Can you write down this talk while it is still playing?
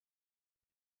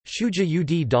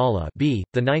Shuja-ud-Daula b.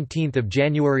 the 19th of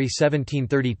January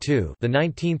 1732, the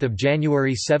 19th of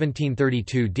January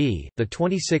 1732 d. the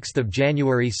 26th of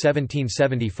January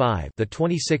 1775, the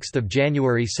 26th of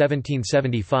January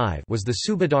 1775 was the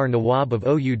Subadar Nawab of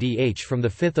Oudh from the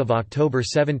 5th of October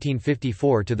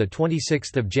 1754 to the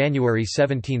 26th of January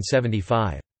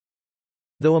 1775.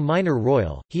 Though a minor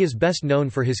royal, he is best known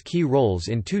for his key roles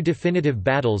in two definitive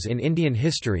battles in Indian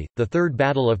history, the Third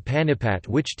Battle of Panipat,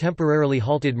 which temporarily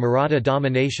halted Maratha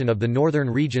domination of the northern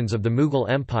regions of the Mughal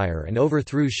Empire and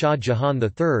overthrew Shah Jahan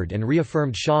III and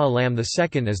reaffirmed Shah Alam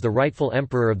II as the rightful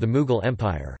emperor of the Mughal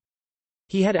Empire.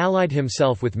 He had allied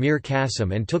himself with Mir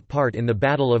Qasim and took part in the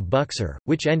Battle of Buxar,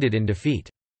 which ended in defeat.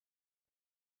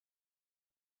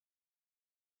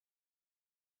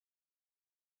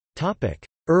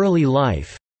 Early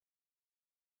life.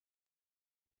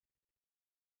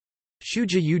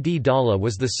 Shuja-ud-Daula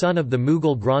was the son of the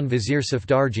Mughal Grand Vizier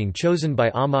Safdarjung chosen by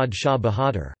Ahmad Shah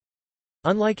Bahadur.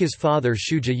 Unlike his father,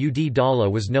 Shuja-ud-Daula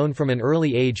was known from an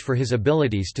early age for his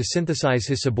abilities to synthesize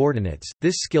his subordinates.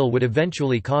 This skill would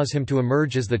eventually cause him to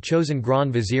emerge as the chosen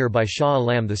Grand Vizier by Shah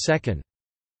Alam II.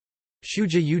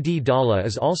 Shuja-ud-Daula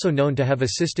is also known to have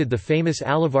assisted the famous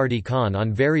Alavardi Khan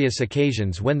on various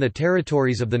occasions when the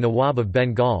territories of the Nawab of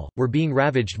Bengal were being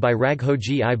ravaged by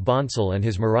Raghoji I Bansal and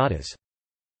his Marathas.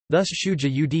 Thus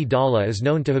Shuja-ud-Daula is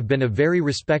known to have been a very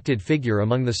respected figure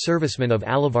among the servicemen of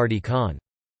Alavardi Khan.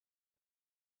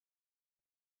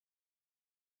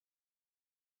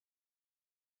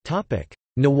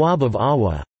 Nawab of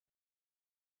Awadh.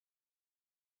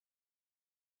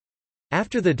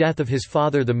 After the death of his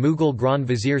father the Mughal Grand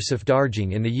Vizier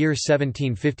Safdarjung in the year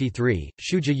 1753,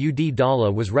 Shuja-ud-Daula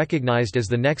was recognized as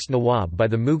the next Nawab by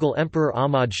the Mughal Emperor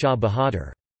Ahmad Shah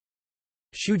Bahadur.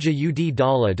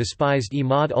 Shuja-ud-Daula despised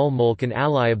Imad-ul-Mulk, an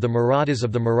ally of the Marathas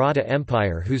of the Maratha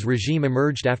Empire whose regime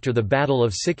emerged after the Battle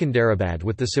of Sikandarabad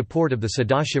with the support of the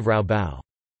Sadashivrao Bhau.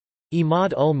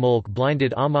 Imad-ul-Mulk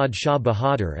blinded Ahmad Shah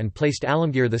Bahadur and placed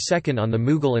Alamgir II on the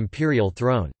Mughal imperial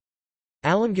throne.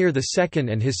 Alamgir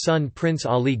II and his son Prince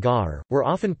Ali Gar were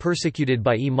often persecuted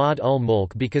by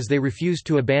Imad-ul-Mulk because they refused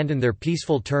to abandon their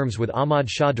peaceful terms with Ahmad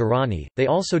Shah Durrani. They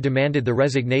also demanded the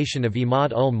resignation of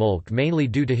Imad-ul-Mulk mainly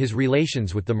due to his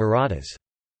relations with the Marathas.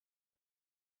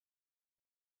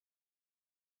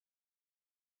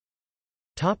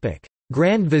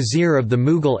 Grand Vizier of the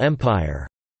Mughal Empire.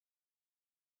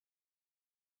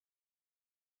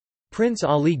 Prince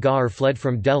Ali Gar fled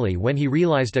from Delhi when he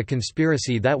realized a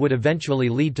conspiracy that would eventually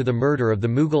lead to the murder of the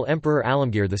Mughal Emperor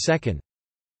Alamgir II.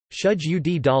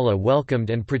 Shuja-ud-Daula welcomed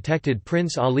and protected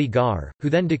Prince Ali Gar, who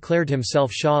then declared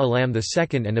himself Shah Alam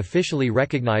II and officially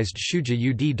recognized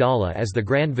Shuja-ud-Daula as the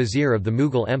Grand Vizier of the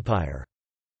Mughal Empire.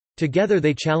 Together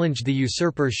they challenged the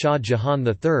usurper Shah Jahan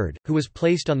III, who was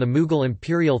placed on the Mughal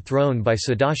imperial throne by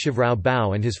Sadashivrao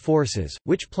Bhau and his forces,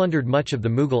 which plundered much of the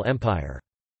Mughal Empire.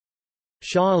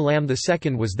 Shah Alam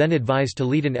II was then advised to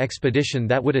lead an expedition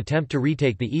that would attempt to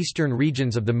retake the eastern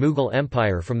regions of the Mughal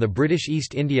Empire from the British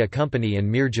East India Company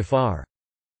and Mir Jafar.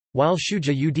 While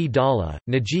Shuja-ud-Daula,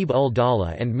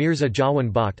 Najib-ul-Daula and Mirza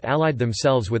Jawan Bakht allied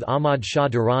themselves with Ahmad Shah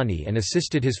Durrani and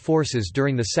assisted his forces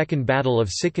during the Second Battle of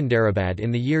Sikandarabad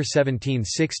in the year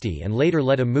 1760 and later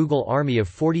led a Mughal army of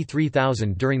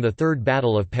 43,000 during the Third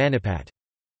Battle of Panipat.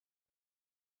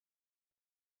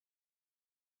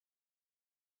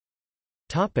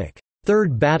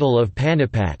 Third Battle of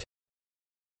Panipat.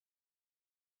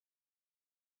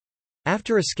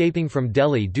 After escaping from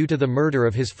Delhi due to the murder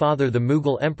of his father the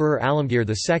Mughal Emperor Alamgir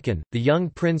II, the young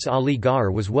Prince Ali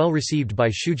Gar was well received by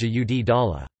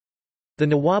Shuja-ud-Daula. The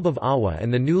Nawab of Awadh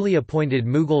and the newly appointed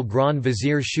Mughal Grand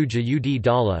Vizier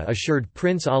Shuja-ud-Daula assured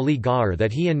Prince Ali Gar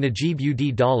that he and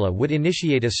Najib-ud-Daula would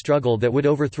initiate a struggle that would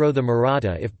overthrow the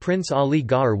Maratha if Prince Ali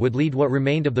Gar would lead what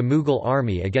remained of the Mughal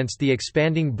army against the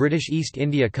expanding British East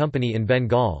India Company in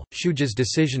Bengal. Shuja's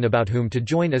decision about whom to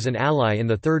join as an ally in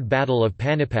the Third Battle of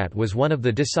Panipat was one of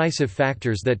the decisive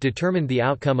factors that determined the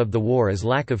outcome of the war, as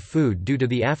lack of food due to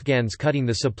the Afghans cutting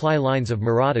the supply lines of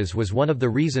Marathas was one of the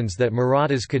reasons that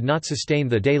Marathas could not sustain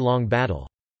the day-long battle.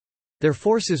 Their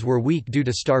forces were weak due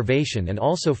to starvation and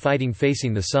also fighting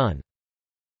facing the sun.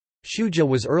 Shuja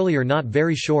was earlier not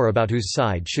very sure about whose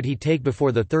side should he take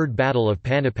before the Third Battle of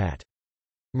Panipat.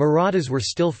 Marathas were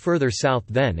still further south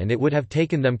then and it would have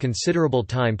taken them considerable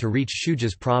time to reach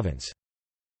Shuja's province.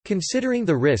 Considering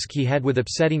the risk he had with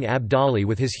upsetting Abdali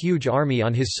with his huge army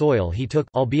on his soil, he took,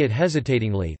 albeit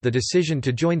hesitatingly, the decision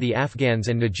to join the Afghans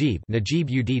and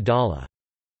Najib-ud-Daula.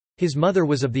 His mother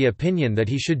was of the opinion that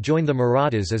he should join the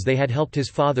Marathas as they had helped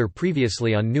his father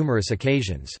previously on numerous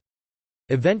occasions.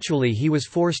 Eventually he was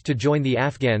forced to join the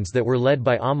Afghans that were led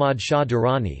by Ahmad Shah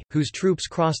Durrani, whose troops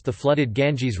crossed the flooded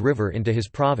Ganges River into his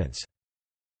province.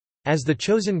 As the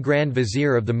chosen Grand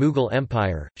Vizier of the Mughal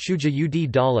Empire,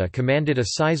 Shuja-ud-Daula commanded a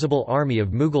sizable army of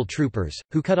Mughal troopers,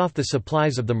 who cut off the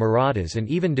supplies of the Marathas and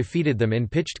even defeated them in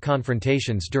pitched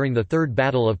confrontations during the Third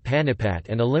Battle of Panipat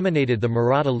and eliminated the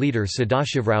Maratha leader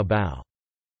Sadashivrao Bhau.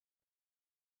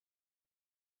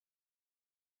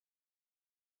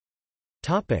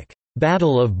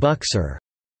 Battle of Buxar.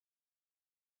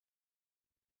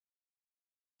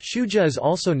 Shuja is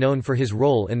also known for his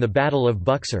role in the Battle of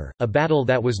Buxar, a battle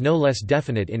that was no less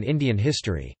definite in Indian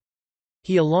history.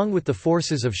 He along with the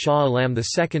forces of Shah Alam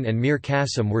II and Mir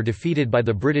Qasim were defeated by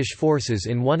the British forces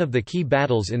in one of the key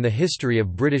battles in the history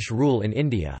of British rule in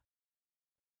India.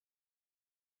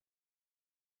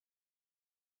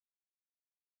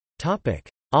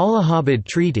 Allahabad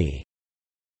Treaty.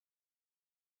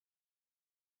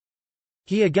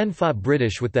 He again fought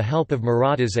British with the help of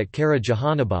Marathas at Kara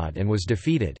Jahanabad and was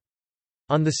defeated.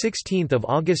 On 16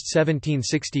 August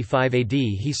 1765 AD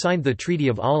he signed the Treaty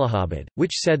of Allahabad,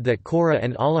 which said that Kora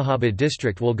and Allahabad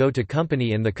district will go to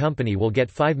company and the company will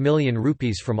get 5 million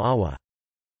rupees from Awa.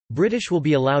 British will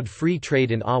be allowed free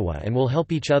trade in Awa and will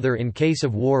help each other in case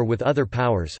of war with other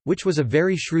powers, which was a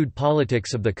very shrewd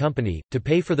politics of the company. To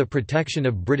pay for the protection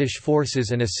of British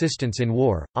forces and assistance in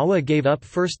war, Awa gave up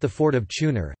first the fort of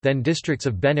Chunar, then districts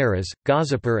of Benares,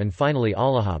 Gazipur and finally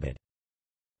Allahabad.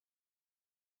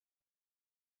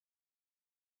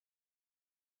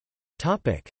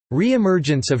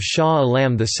 Reemergence of Shah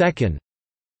Alam II.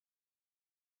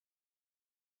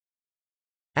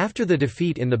 After the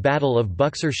defeat in the Battle of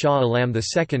Buxar, Shah Alam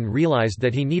II realized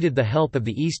that he needed the help of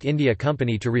the East India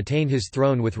Company to retain his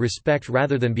throne with respect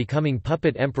rather than becoming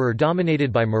puppet emperor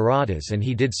dominated by Marathas, and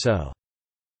he did so.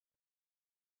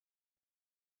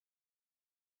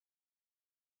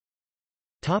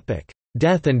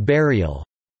 Death and burial.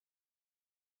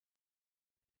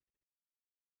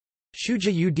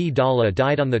 Shuja-ud-Daula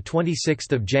died on 26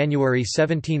 January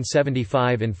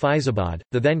 1775 in Faizabad,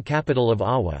 the then capital of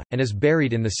Awa, and is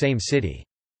buried in the same city.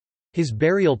 His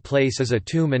burial place is a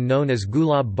tomb and known as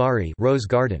Gulab Bari, Rose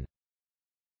Garden.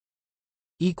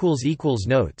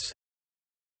 Notes